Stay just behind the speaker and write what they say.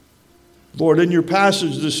Lord, in your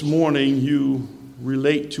passage this morning, you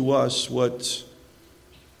relate to us what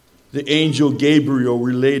the angel Gabriel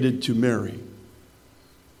related to Mary.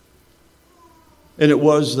 And it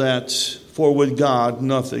was that, for with God,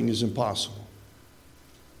 nothing is impossible.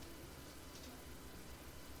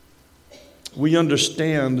 We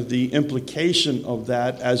understand the implication of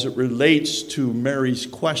that as it relates to Mary's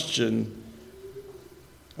question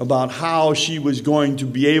about how she was going to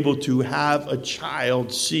be able to have a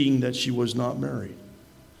child, seeing that she was not married.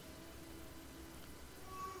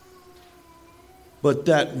 But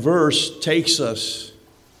that verse takes us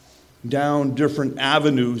down different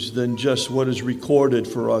avenues than just what is recorded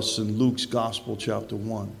for us in Luke's Gospel, chapter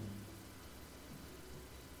 1.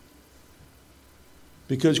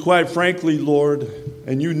 Because quite frankly, Lord,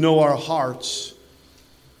 and you know our hearts,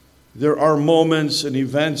 there are moments and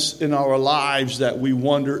events in our lives that we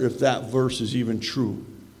wonder if that verse is even true.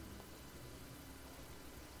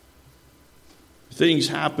 Things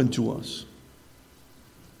happen to us.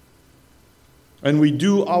 And we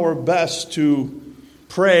do our best to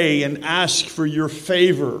pray and ask for your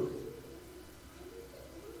favor.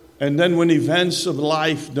 And then when events of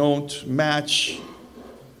life don't match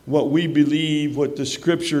what we believe, what the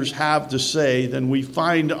scriptures have to say, then we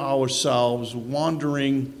find ourselves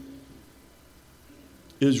wondering,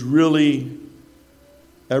 is really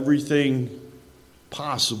everything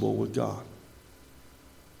possible with God?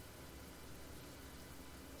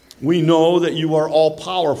 We know that you are all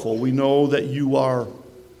powerful. We know that you are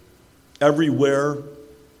everywhere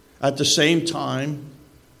at the same time,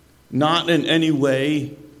 not in any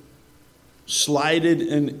way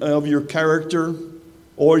slighted of your character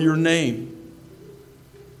or your name.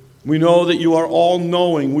 We know that you are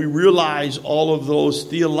all-knowing. We realize all of those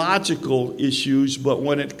theological issues, but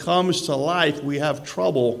when it comes to life, we have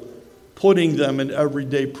trouble putting them in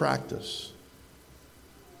everyday practice.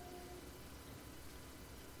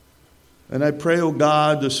 And I pray, oh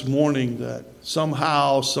God, this morning that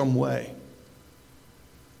somehow, some way,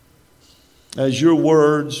 as your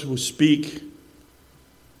words will speak,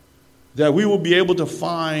 that we will be able to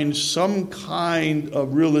find some kind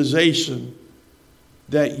of realization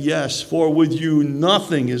that yes, for with you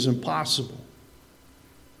nothing is impossible.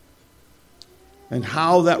 And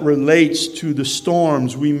how that relates to the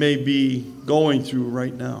storms we may be going through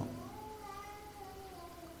right now.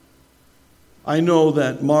 I know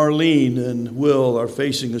that Marlene and Will are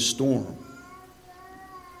facing a storm.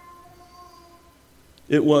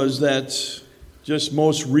 It was that just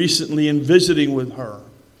most recently in visiting with her,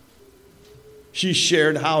 she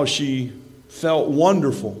shared how she felt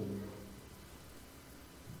wonderful.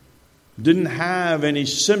 Didn't have any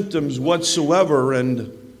symptoms whatsoever,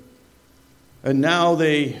 and now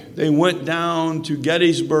they went down to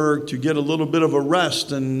Gettysburg to get a little bit of a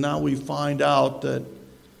rest, and now we find out that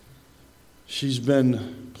she's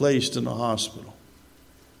been placed in a hospital.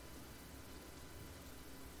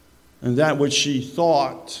 And that which she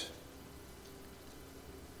thought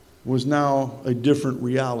was now a different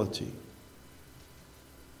reality.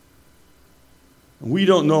 And we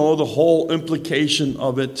don't know the whole implication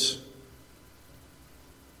of it.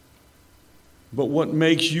 But what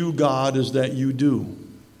makes you God is that you do.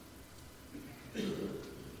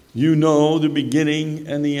 You know the beginning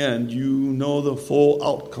and the end. You know the full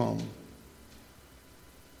outcome.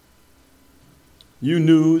 You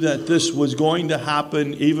knew that this was going to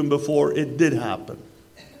happen even before it did happen.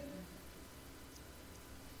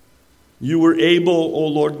 You were able, O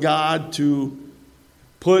Lord God, to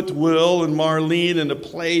put Will and Marlene in a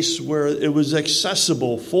place where it was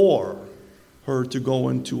accessible for her to go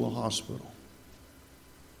into a hospital.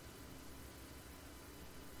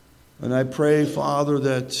 And I pray, Father,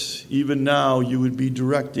 that even now you would be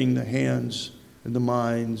directing the hands and the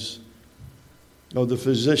minds of the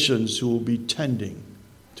physicians who will be tending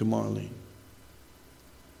to Marlene.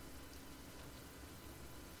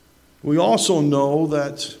 We also know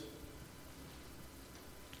that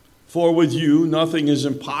for with you nothing is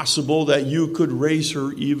impossible, that you could raise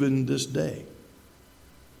her even this day.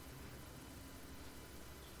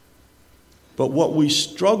 But what we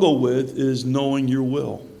struggle with is knowing your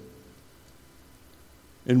will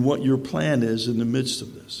and what your plan is in the midst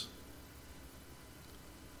of this.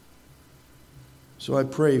 So I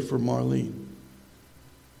pray for Marlene.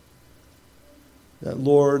 That,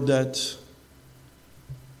 Lord, that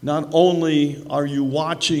not only are you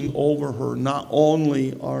watching over her, not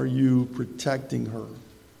only are you protecting her,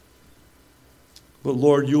 but,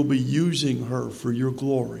 Lord, you'll be using her for your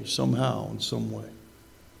glory somehow, in some way.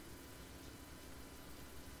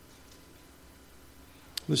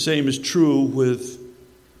 The same is true with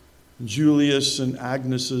Julius and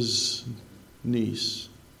Agnes's niece.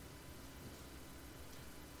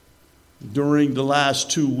 During the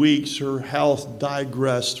last 2 weeks, her health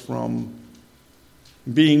digressed from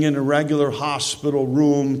being in a regular hospital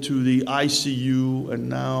room to the ICU and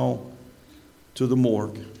now to the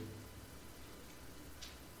morgue.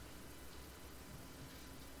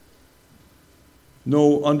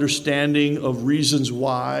 No understanding of reasons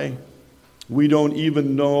why. We don't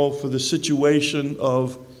even know for the situation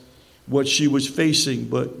of what she was facing,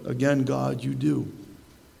 but again, God, you do.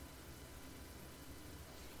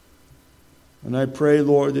 And I pray,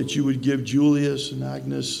 Lord, that you would give Julius and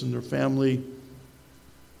Agnes and their family,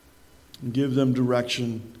 and give them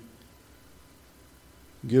direction,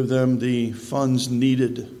 give them the funds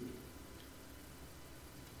needed,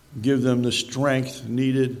 give them the strength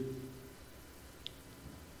needed,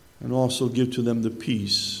 and also give to them the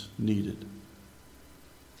peace needed.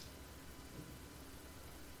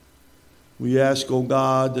 We ask, oh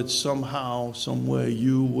God, that somehow, some way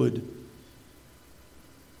you would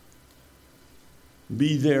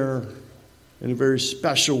be there in a very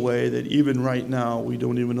special way that even right now we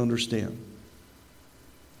don't even understand.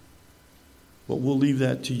 But we'll leave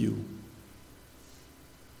that to you.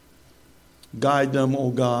 Guide them,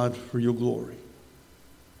 oh God, for your glory.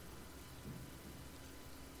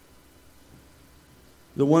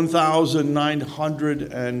 The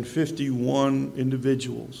 1,951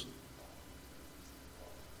 individuals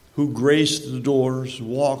who graced the doors,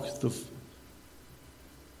 walked the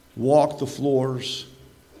floors,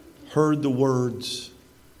 heard the words.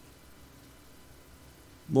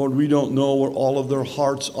 Lord, we don't know where all of their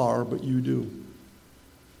hearts are, but you do.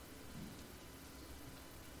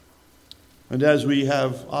 And as we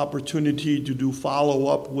have opportunity to do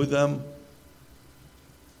follow-up with them,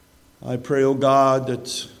 I pray, oh God,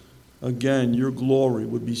 that again your glory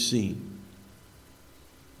would be seen.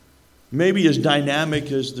 Maybe as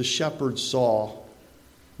dynamic as the shepherds saw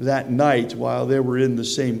that night while they were in the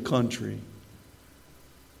same country.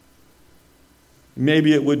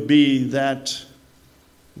 Maybe it would be that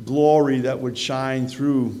glory that would shine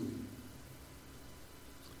through,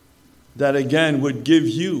 that again would give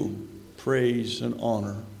you praise and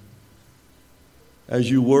honor as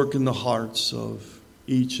you work in the hearts of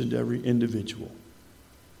each and every individual.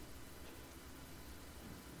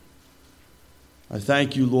 I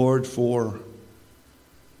thank you, Lord, for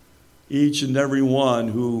each and every one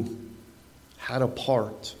who had a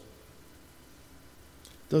part.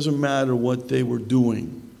 Doesn't matter what they were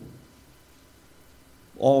doing.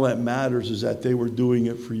 All that matters is that they were doing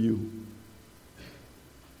it for you.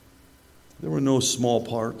 There were no small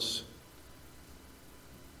parts.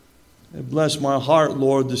 It blessed my heart,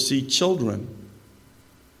 Lord, to see children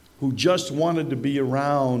who just wanted to be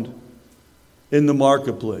around in the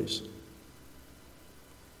marketplace.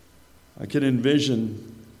 I can envision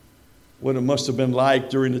what it must have been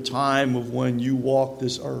like during the time of when you walked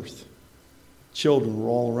this earth. Children were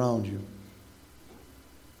all around you.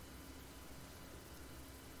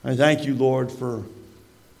 I thank you, Lord, for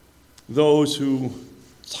those who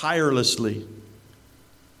tirelessly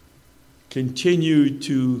continue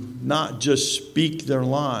to not just speak their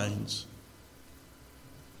lines,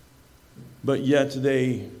 but yet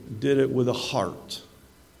they did it with a heart,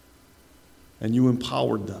 and you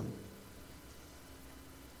empowered them.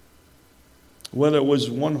 Whether it was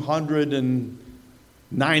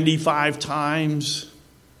 195 times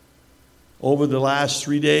over the last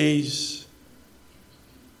 3 days,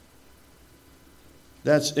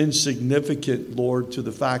 that's insignificant, Lord, to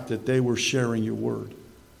the fact that they were sharing your word.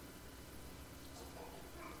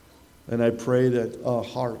 And I pray that our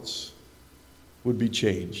hearts would be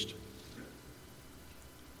changed.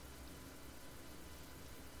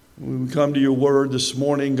 We come to your word this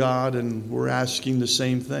morning, God, and we're asking the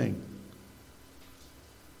same thing.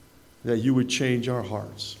 That you would change our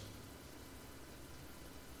hearts.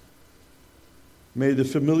 May the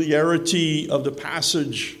familiarity of the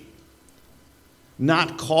passage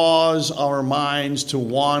not cause our minds to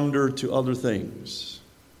wander to other things.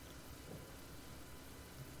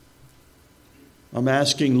 I'm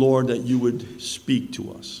asking, Lord, that you would speak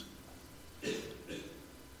to us.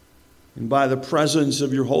 And by the presence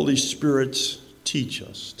of your Holy Spirit, teach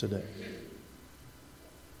us today.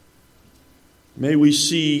 May we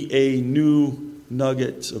see a new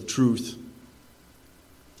nugget of truth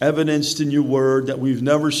evidenced in your word that we've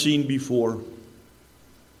never seen before.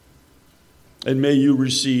 And may you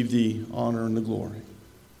receive the honor and the glory.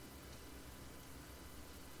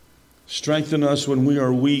 Strengthen us when we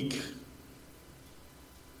are weak.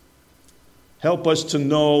 Help us to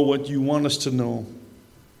know what you want us to know.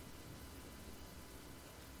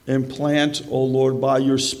 Implant, O Lord, by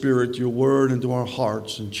your Spirit, your word into our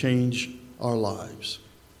hearts and change our lives.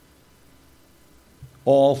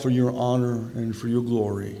 all for your honor and for your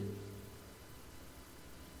glory.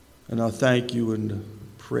 And I thank you and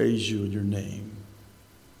praise you in your name.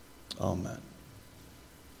 Amen.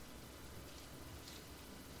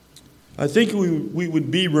 I think we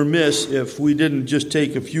would be remiss if we didn't just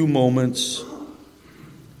take a few moments.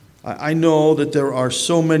 I know that there are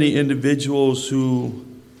so many individuals who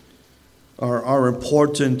are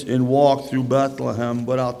important and walk through Bethlehem,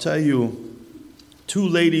 but I'll tell you, two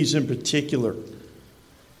ladies in particular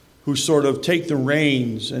who sort of take the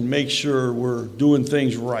reins and make sure we're doing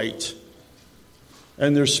things right.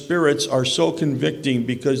 And their spirits are so convicting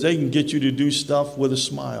because they can get you to do stuff with a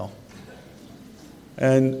smile.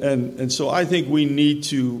 And so I think we need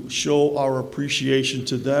to show our appreciation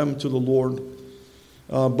to them, to the Lord,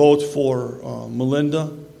 both for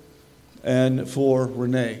Melinda and for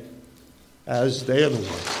Renee, as they are the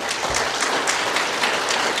ones.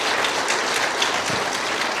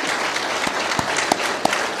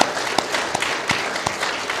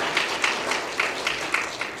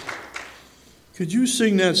 Could you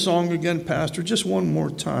sing that song again, Pastor? Just one more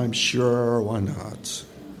time. Sure, why not?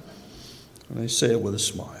 And I say it with a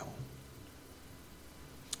smile.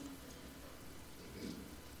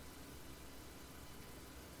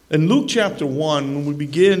 In Luke chapter 1, we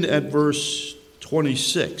begin at verse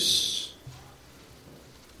 26.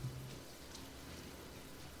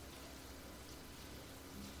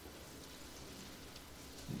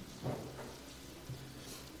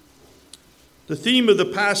 The theme of the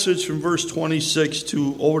passage from verse 26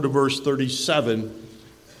 to over to verse 37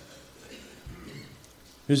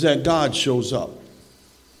 is that God shows up.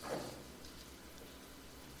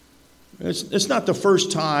 It's not the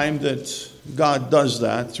first time that God does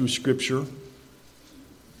that through Scripture.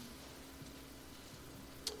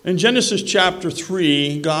 In Genesis chapter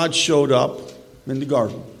 3, God showed up in the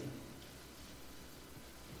garden.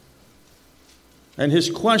 And his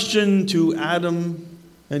question to Adam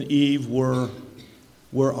and Eve were,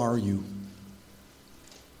 "Where are you?"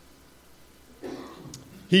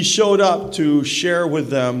 He showed up to share with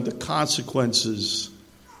them the consequences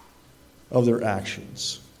of their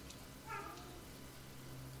actions.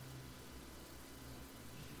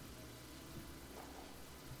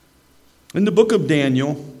 In the book of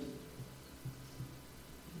Daniel,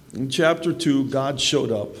 in chapter 2, God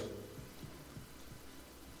showed up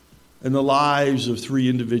in the lives of three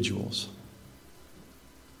individuals.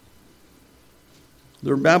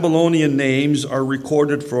 Their Babylonian names are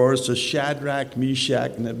recorded for us as Shadrach,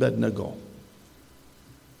 Meshach, and Abednego.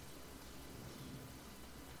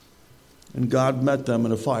 And God met them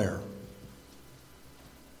in a fire.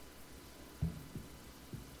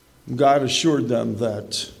 God assured them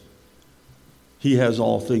that he has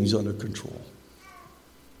all things under control.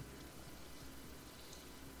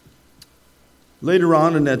 Later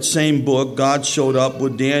on in that same book, God showed up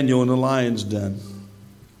with Daniel in the lion's den,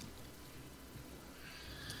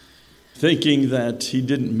 thinking that he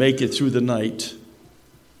didn't make it through the night.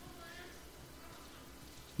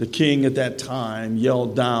 The king at that time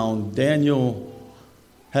yelled down, "Daniel,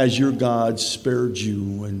 has your God spared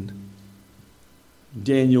you?" And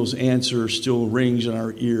Daniel's answer still rings in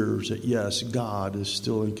our ears that yes, God is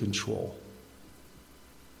still in control.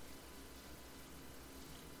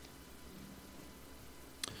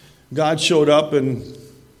 God showed up in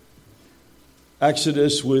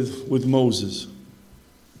Exodus with Moses.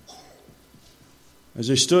 As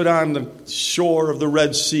they stood on the shore of the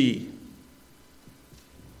Red Sea,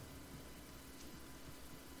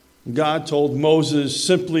 God told Moses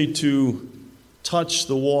simply to touch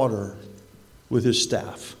the water with his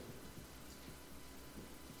staff.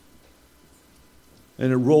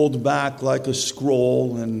 And it rolled back like a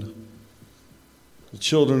scroll, and the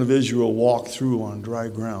children of Israel walked through on dry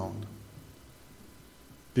ground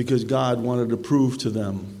because God wanted to prove to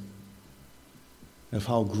them of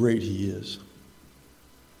how great he is.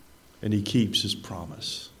 And he keeps his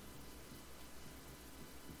promise.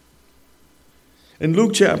 In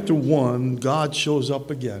Luke chapter 1, God shows up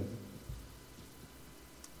again.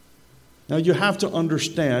 Now you have to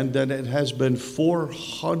understand that it has been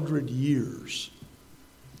 400 years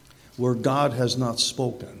where God has not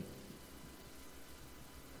spoken.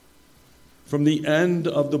 From the end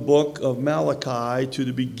of the book of Malachi to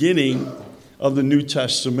the beginning of the New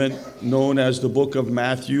Testament, known as the book of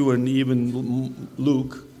Matthew and even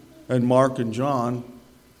Luke and Mark and John,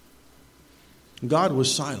 God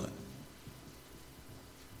was silent.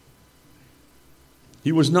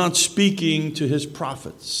 He was not speaking to his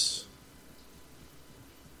prophets.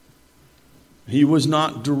 He was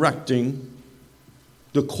not directing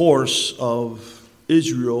the course of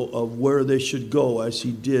Israel of where they should go as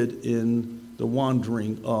he did in the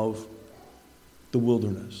wandering of the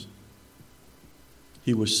wilderness.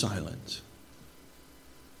 He was silent.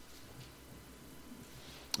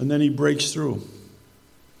 And then he breaks through.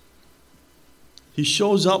 He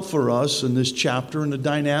shows up for us in this chapter in a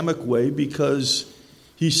dynamic way because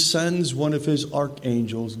he sends one of his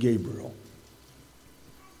archangels, Gabriel.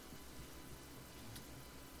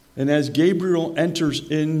 And as Gabriel enters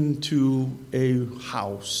into a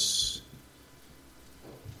house,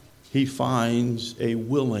 he finds a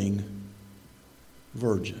willing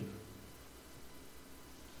virgin.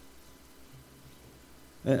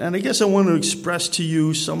 And I guess I want to express to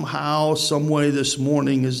you somehow, some way this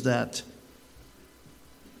morning is that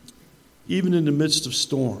even in the midst of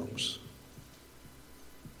storms,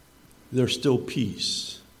 there's still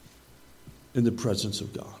peace in the presence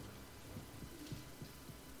of God.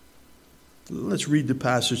 Let's read the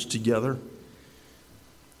passage together.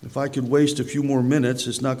 If I could waste a few more minutes,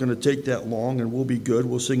 it's not going to take that long and we'll be good.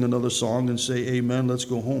 We'll sing another song and say amen, let's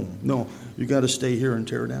go home. No, you got to stay here and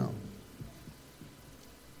tear down.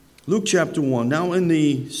 Luke chapter 1. Now in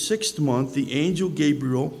the 6th month, the angel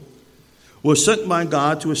Gabriel was sent by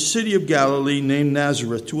God to a city of Galilee named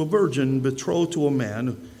Nazareth to a virgin betrothed to a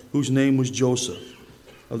man whose name was Joseph,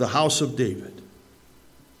 of the house of David.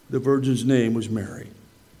 The virgin's name was Mary.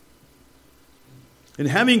 And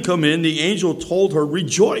having come in, the angel told her,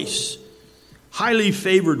 "Rejoice, highly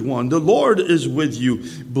favored one, the Lord is with you.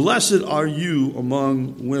 Blessed are you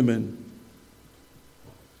among women."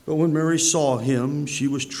 But when Mary saw him, she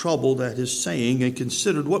was troubled at his saying and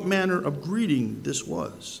considered what manner of greeting this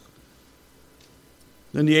was.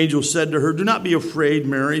 Then the angel said to her, "Do not be afraid,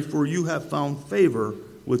 Mary, for you have found favor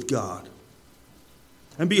with God.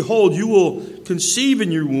 And behold, you will conceive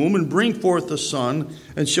in your womb and bring forth a son,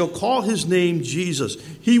 and shall call his name Jesus.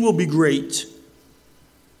 He will be great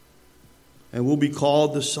and will be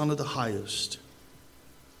called the Son of the Highest.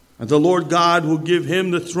 And the Lord God will give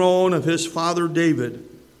him the throne of his father David.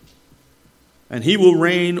 And he will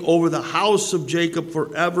reign over the house of Jacob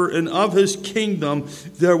forever, and of his kingdom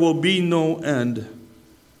there will be no end."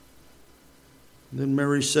 Then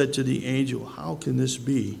Mary said to the angel, "How can this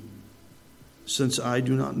be, since I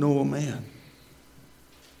do not know a man?"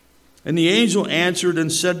 And the angel answered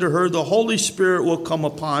and said to her, "The Holy Spirit will come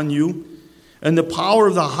upon you, and the power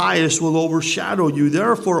of the Highest will overshadow you.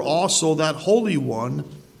 Therefore also that Holy One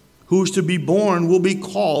who is to be born will be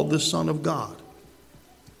called the Son of God.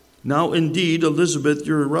 Now indeed, Elizabeth,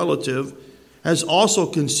 your relative, has also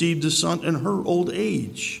conceived a son in her old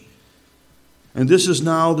age. And this is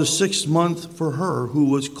now the 6th month for her who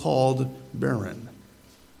was called barren.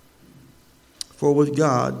 For with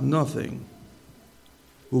God nothing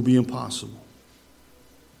will be impossible."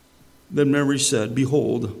 Then Mary said,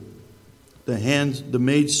 "Behold, the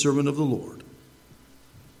maidservant of the Lord.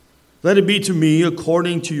 Let it be to me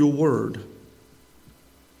according to your word."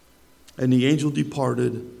 And the angel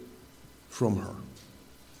departed from her.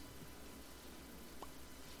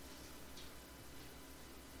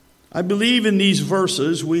 I believe in these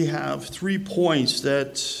verses we have 3 points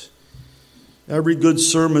that every good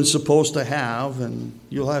sermon's supposed to have, and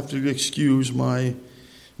you'll have to excuse my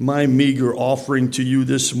meager offering to you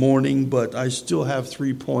this morning, but I still have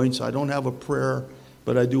 3 points. I don't have a prayer,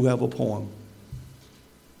 but I do have a poem.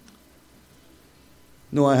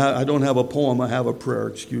 No, I don't have a poem. I have a prayer,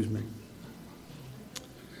 excuse me.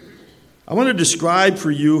 I want to describe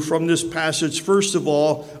for you from this passage, first of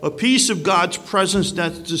all, a piece of God's presence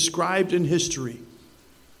that's described in history.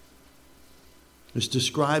 It's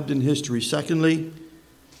described in history. Secondly,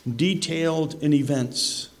 detailed in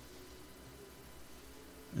events.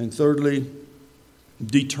 And thirdly,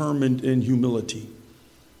 determined in humility.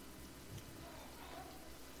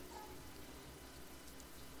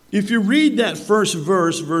 If you read that first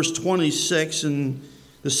verse, verse 26, and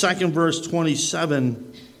the second verse,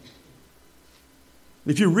 27,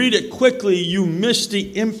 if you read it quickly, you miss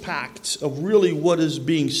the impact of really what is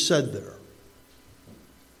being said there.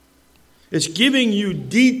 It's giving you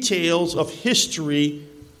details of history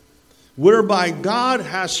whereby God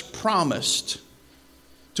has promised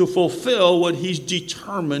to fulfill what he's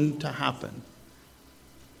determined to happen.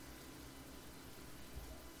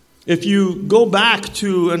 If you go back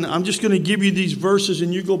to, and I'm just going to give you these verses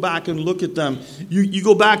and you go back and look at them. You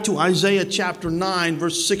go back to Isaiah chapter 9,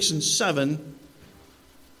 verse 6 and 7.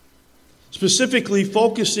 Specifically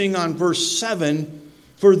focusing on verse 7,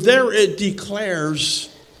 for there it declares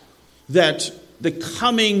that the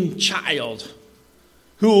coming child,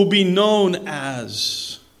 who will be known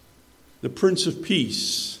as the Prince of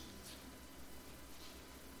Peace,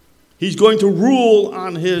 he's going to rule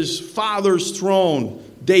on his father's throne,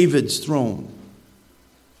 David's throne.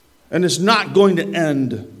 And it's not going to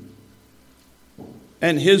end.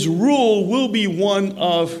 and his rule will be one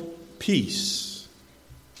of peace.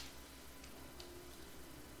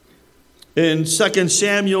 In 2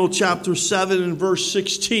 Samuel chapter 7 and verse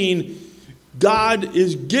 16, God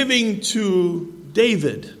is giving to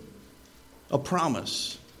David a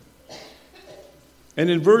promise. And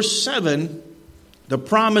in verse 7, the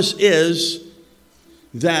promise is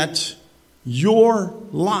that your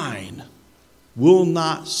line will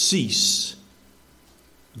not cease.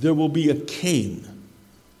 There will be a king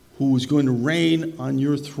who is going to reign on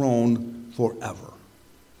your throne forever.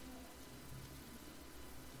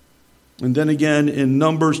 And then again in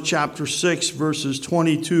Numbers chapter 6, verses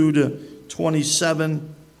 22 to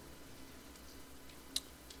 27,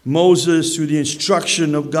 Moses, through the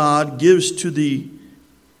instruction of God, gives to the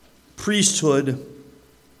priesthood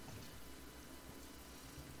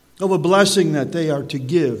of a blessing that they are to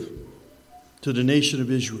give to the nation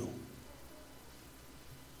of Israel.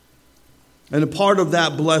 And a part of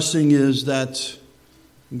that blessing is that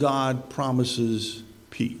God promises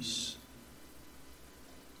peace.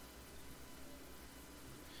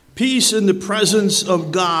 Peace in the presence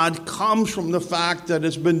of God comes from the fact that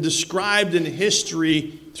it's been described in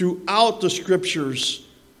history throughout the Scriptures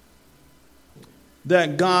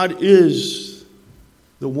that God is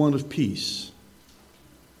the one of peace.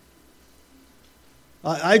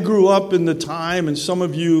 I grew up in the time, and some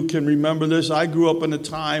of you can remember this, I grew up in a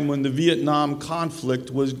time when the Vietnam conflict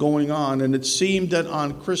was going on, and it seemed that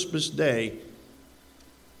on Christmas Day,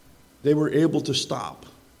 they were able to stop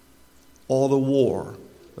all the war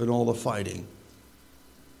and all the fighting.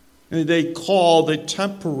 And they called a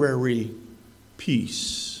temporary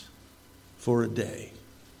peace for a day.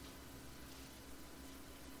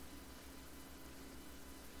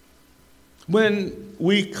 When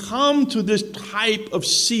we come to this type of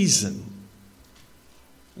season,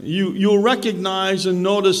 you'll recognize and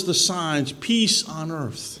notice the signs: peace on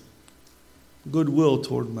earth, goodwill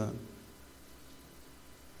toward men.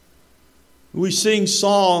 We sing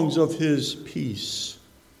songs of his peace.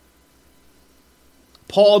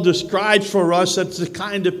 Paul describes for us that's the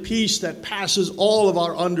kind of peace that passes all of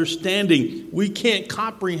our understanding. We can't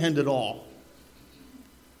comprehend it all.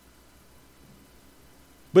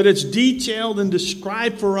 But it's detailed and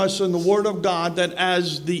described for us in the Word of God that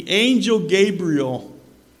as the angel Gabriel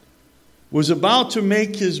was about to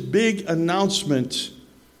make his big announcement,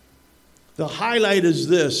 the highlight is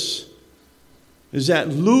this, is that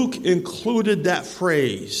Luke included that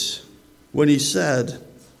phrase when he said,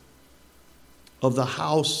 of the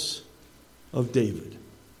house of David.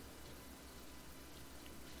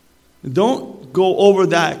 Don't go over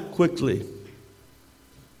that quickly.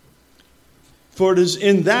 For it is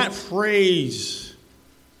in that phrase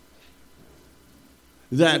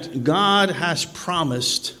that God has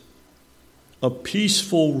promised a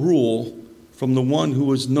peaceful rule from the one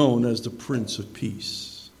who is known as the Prince of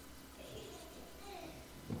Peace.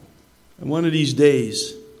 And one of these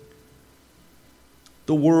days,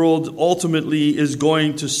 the world ultimately is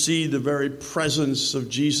going to see the very presence of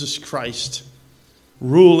Jesus Christ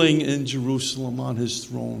ruling in Jerusalem on his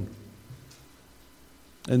throne.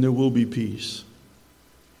 And there will be peace.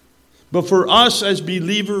 But for us as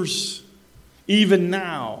believers, even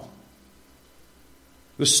now,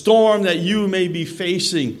 the storm that you may be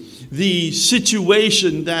facing, the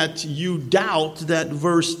situation that you doubt that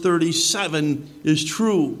verse 37 is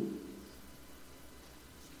true.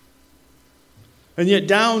 And yet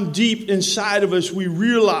down deep inside of us, we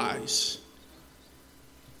realize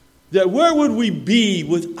that where would we be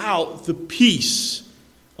without the peace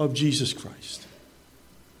of Jesus Christ?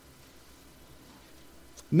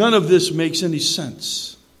 None of this makes any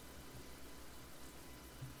sense.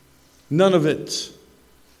 None of it.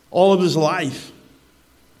 All of his life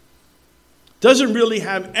doesn't really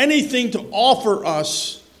have anything to offer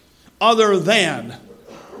us other than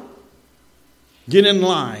get in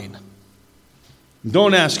line.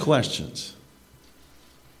 Don't ask questions.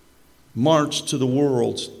 March to the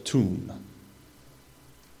world's tune.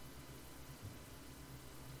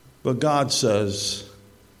 But God says,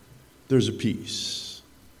 there's a peace.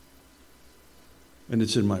 And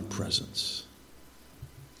it's in my presence.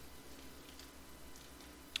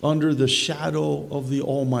 Under the shadow of the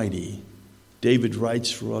Almighty, David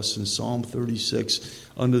writes for us in Psalm 36,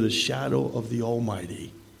 under the shadow of the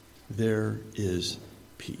Almighty, there is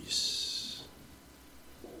peace.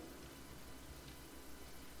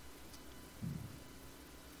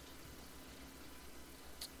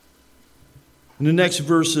 In the next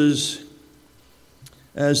verses,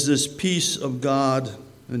 as this peace of God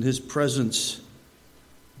and his presence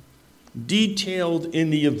detailed in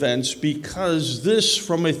the events, because this,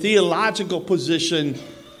 from a theological position,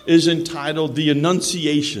 is entitled The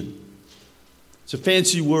Annunciation. It's a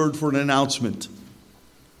fancy word for an announcement.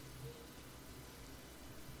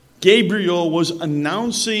 Gabriel was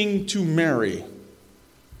announcing to Mary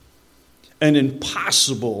an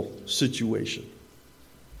impossible situation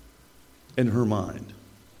in her mind.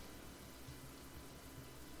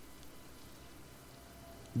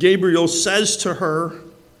 Gabriel says to her,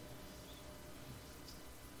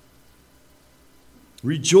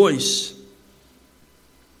 "Rejoice,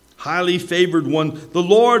 highly favored one, the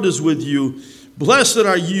Lord is with you. Blessed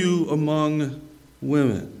are you among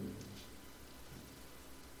women."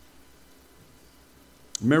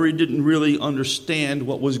 Mary didn't really understand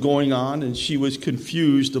what was going on, and she was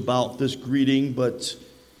confused about this greeting, but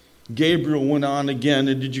Gabriel went on again,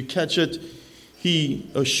 and did you catch it? He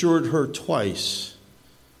assured her twice,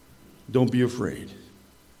 "Don't be afraid."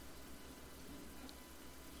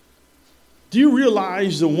 Do you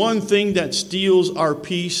realize the one thing that steals our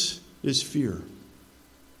peace is fear?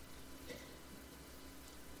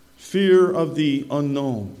 Fear of the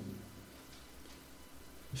unknown.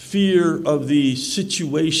 Fear of the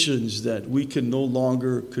situations that we can no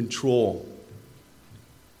longer control.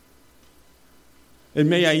 And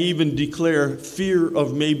may I even declare fear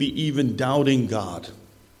of maybe even doubting God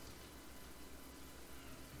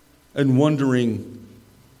and wondering,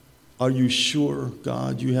 are you sure,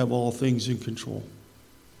 God, you have all things in control?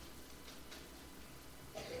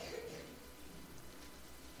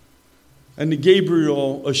 And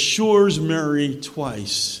Gabriel assures Mary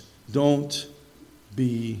twice, "Don't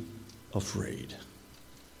be afraid."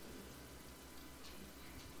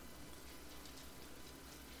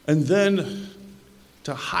 And then,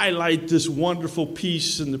 to highlight this wonderful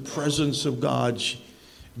peace in the presence of God,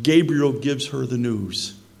 Gabriel gives her the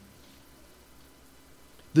news.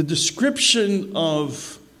 The description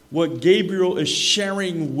of what Gabriel is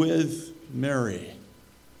sharing with Mary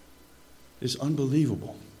is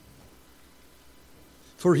unbelievable.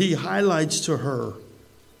 For he highlights to her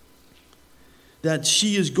that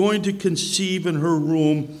she is going to conceive in her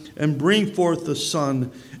womb and bring forth a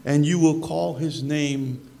son, and you will call his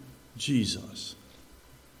name Jesus.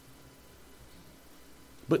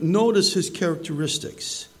 But notice his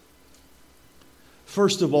characteristics.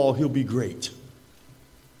 First of all, he'll be great.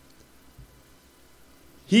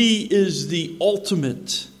 He is the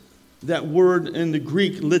ultimate. That word in the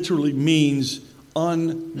Greek literally means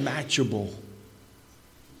unmatchable,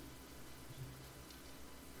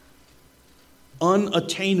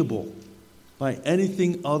 unattainable by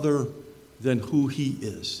anything other than who he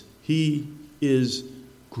is. He is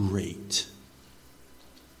great.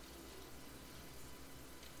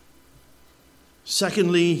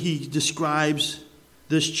 Secondly, he describes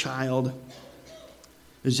this child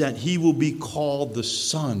is that he will be called the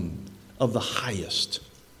Son of the Highest.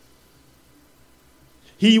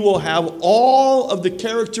 He will have all of the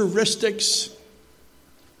characteristics.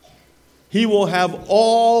 He will have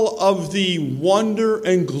all of the wonder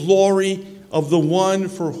and glory of the one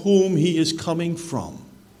for whom he is coming from.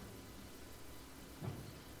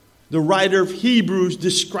 The writer of Hebrews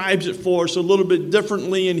describes it for us a little bit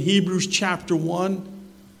differently in Hebrews chapter 1.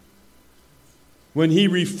 When he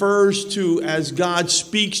refers to, as God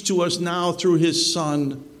speaks to us now through his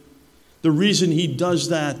Son, the reason he does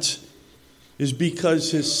that is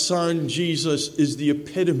because his Son, Jesus, is the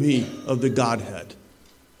epitome of the Godhead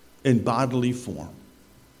in bodily form.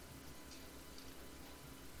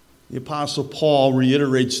 The Apostle Paul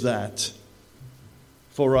reiterates that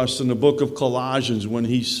for us in the book of Colossians when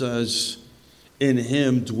he says, "In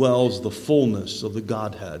him dwells the fullness of the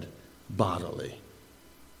Godhead bodily."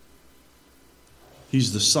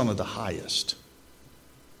 He's the Son of the Highest.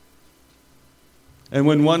 And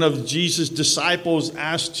when one of Jesus' disciples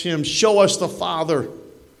asked him, "Show us the Father,"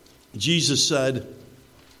 Jesus said,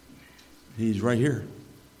 "He's right here.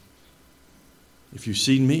 If you've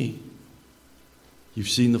seen me, you've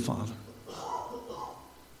seen the Father."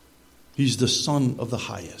 He's the Son of the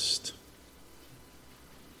Highest.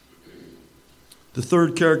 The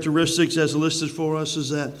third characteristic as listed for us is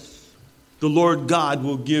that the Lord God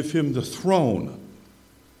will give him the throne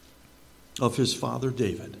of his father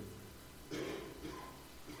David.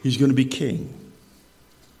 He's going to be king.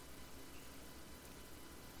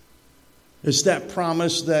 It's that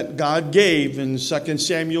promise that God gave in 2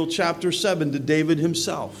 Samuel chapter 7 to David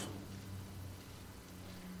himself.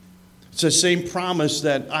 It's the same promise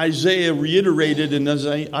that Isaiah reiterated in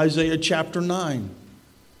Isaiah chapter 9.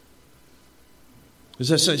 It's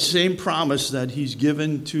the same promise that he's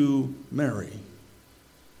given to Mary,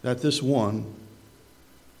 that this one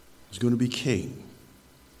is going to be king.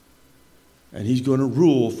 And he's going to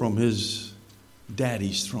rule from his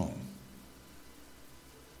daddy's throne.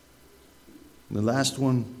 And the last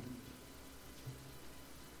one,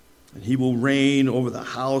 and he will reign over the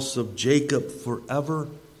house of Jacob forever,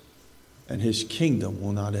 and his kingdom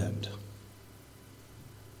will not end.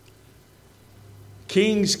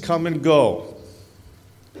 Kings come and go.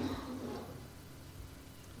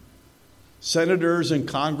 Senators and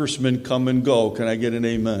congressmen come and go. Can I get an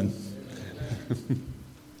amen?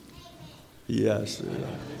 Yes.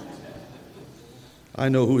 I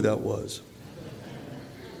know who that was.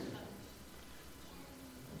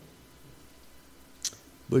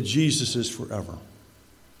 But Jesus is forever.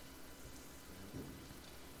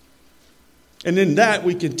 And in that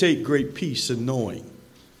we can take great peace in knowing.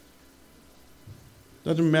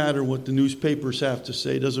 Doesn't matter what the newspapers have to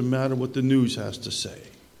say. Doesn't matter what the news has to say.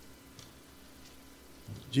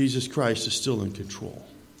 Jesus Christ is still in control.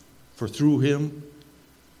 For through him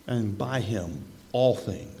and by him, all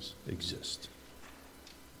things exist.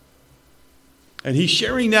 And he's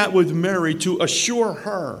sharing that with Mary to assure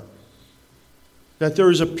her that there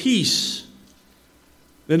is a peace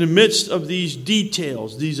in the midst of these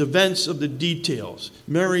details, these events of the details.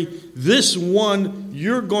 Mary, this one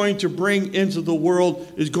you're going to bring into the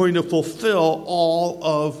world is going to fulfill all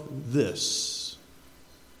of this.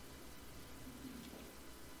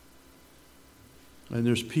 And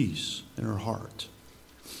there's peace in her heart.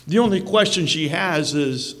 The only question she has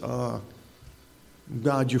is, God,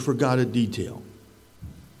 you forgot a detail.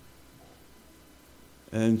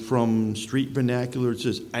 And from street vernacular, it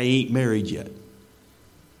says, I ain't married yet.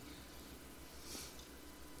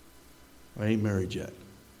 I ain't married yet.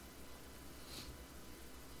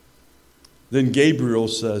 Then Gabriel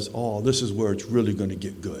says, oh, this is where it's really going to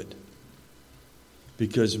get good.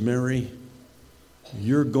 Because Mary,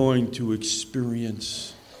 you're going to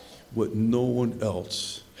experience what no one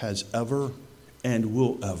else has ever and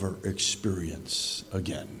will ever experience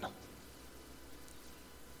again.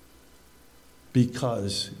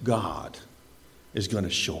 Because God is going to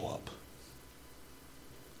show up.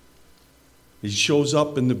 He shows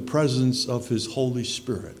up in the presence of his Holy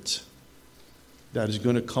Spirit that is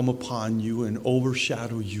going to come upon you and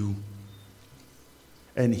overshadow you.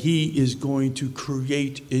 And he is going to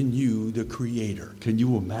create in you the Creator. Can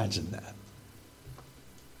you imagine that?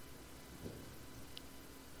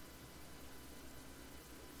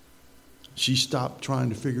 She stopped trying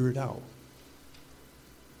to figure it out.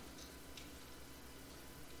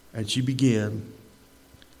 And she began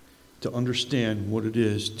to understand what it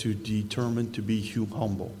is to determine to be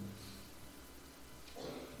humble.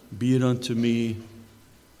 Be it unto me,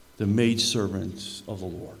 the maidservants of the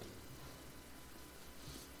Lord.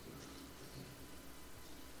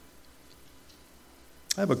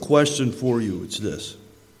 I have a question for you. It's this.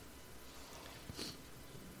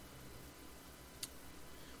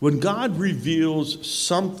 When God reveals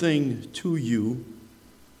something to you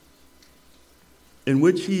in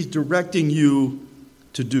which he's directing you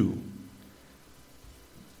to do,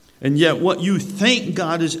 and yet what you think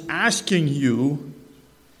God is asking you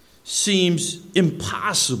seems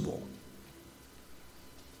impossible,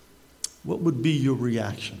 what would be your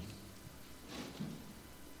reaction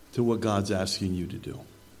to what God's asking you to do?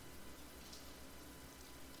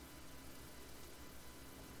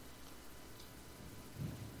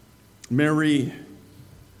 Mary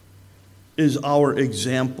is our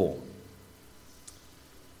example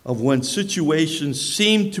of when situations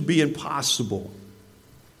seem to be impossible.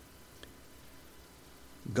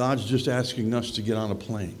 God's just asking us to get on a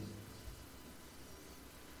plane.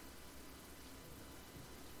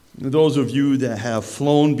 Those of you that have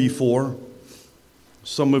flown before,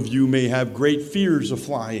 some of you may have great fears of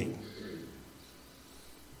flying.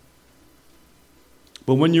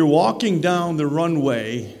 But when you're walking down the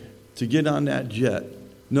runway to get on that jet,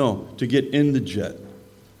 to get in the jet,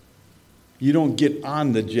 you don't get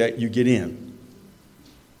on the jet, you get in.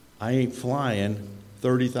 I ain't flying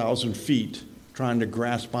 30,000 feet trying to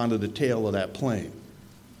grasp onto the tail of that plane.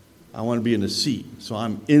 I want to be in the seat, so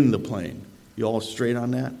I'm in the plane. You all straight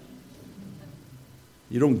on that?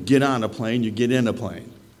 You don't get on a plane, you get in a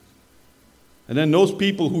plane. And then those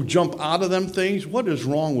people who jump out of them things, what is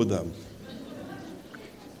wrong with them?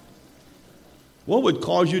 What would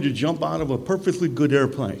cause you to jump out of a perfectly good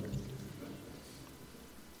airplane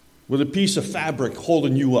with a piece of fabric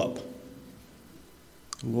holding you up?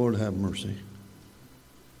 Lord have mercy.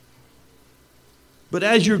 But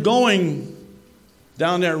as you're going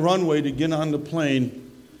down that runway to get on the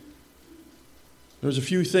plane, there's a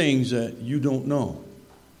few things that you don't know.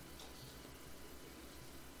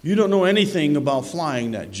 You don't know anything about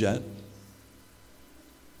flying that jet.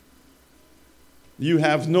 You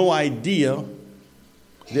have no idea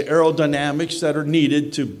the aerodynamics that are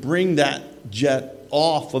needed to bring that jet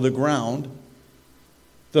off of the ground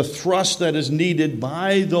the thrust that is needed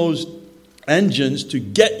by those engines to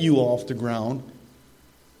get you off the ground,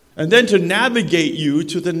 and then to navigate you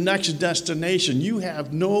to the next destination. You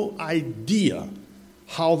have no idea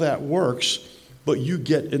how that works, but you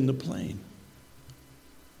get in the plane.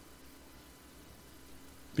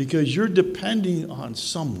 Because you're depending on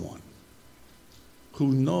someone who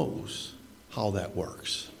knows how that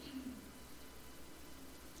works.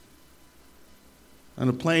 On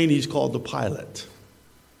a plane, he's called the pilot.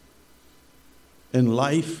 In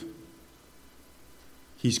life,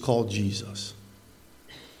 he's called Jesus.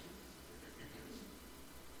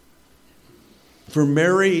 For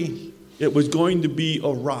Mary, it was going to be a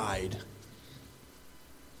ride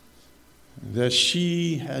that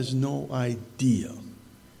she has no idea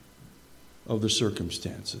of the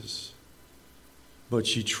circumstances, but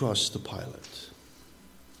she trusts the pilot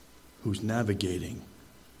who's navigating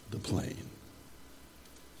the plane.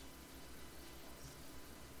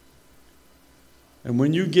 And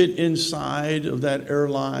when you get inside of that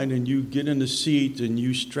airline and you get in the seat and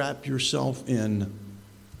you strap yourself in,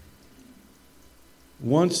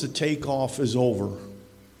 once the takeoff is over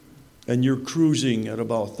and you're cruising at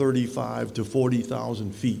about 35 to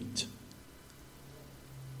 40,000 feet,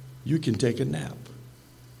 you can take a nap.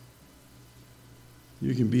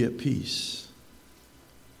 You can be at peace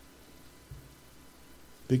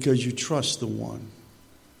because you trust the one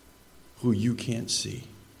who you can't see.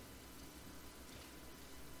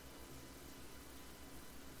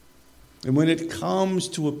 And when it comes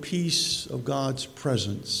to a piece of God's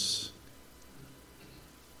presence,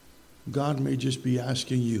 God may just be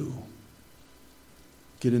asking you,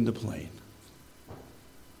 get in the plane.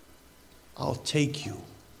 I'll take you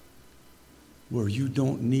where you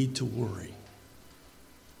don't need to worry.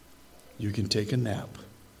 You can take a nap.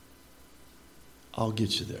 I'll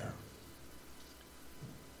get you there.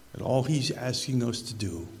 And all he's asking us to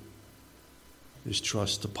do is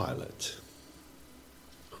trust the pilot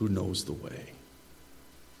who knows the way.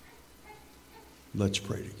 Let's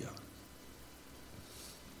pray together.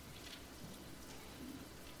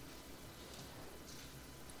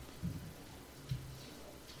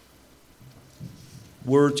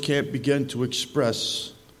 Words can't begin to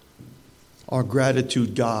express our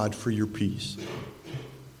gratitude, God, for your peace.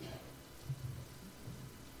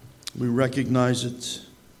 We recognize it.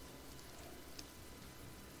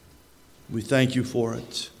 We thank you for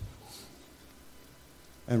it.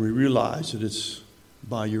 And we realize that it's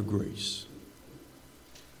by your grace.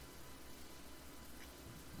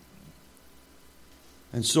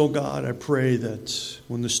 And so, God, I pray that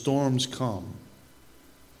when the storms come,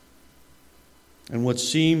 and what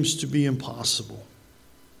seems to be impossible,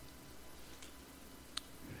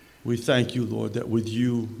 we thank you, Lord, that with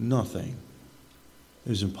you nothing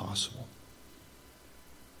is impossible.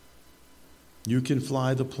 You can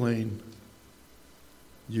fly the plane.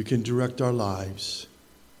 You can direct our lives.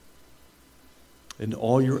 And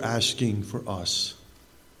all you're asking for us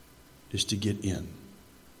is to get in.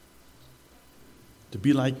 To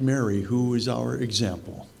be like Mary, who is our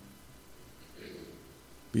example.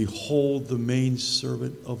 Behold the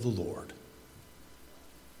maidservant of the Lord.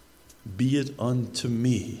 Be it unto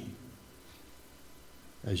me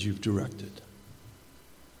as you've directed.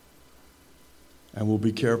 And we'll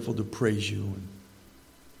be careful to praise you and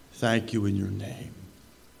thank you in your name.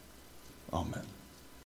 Amen.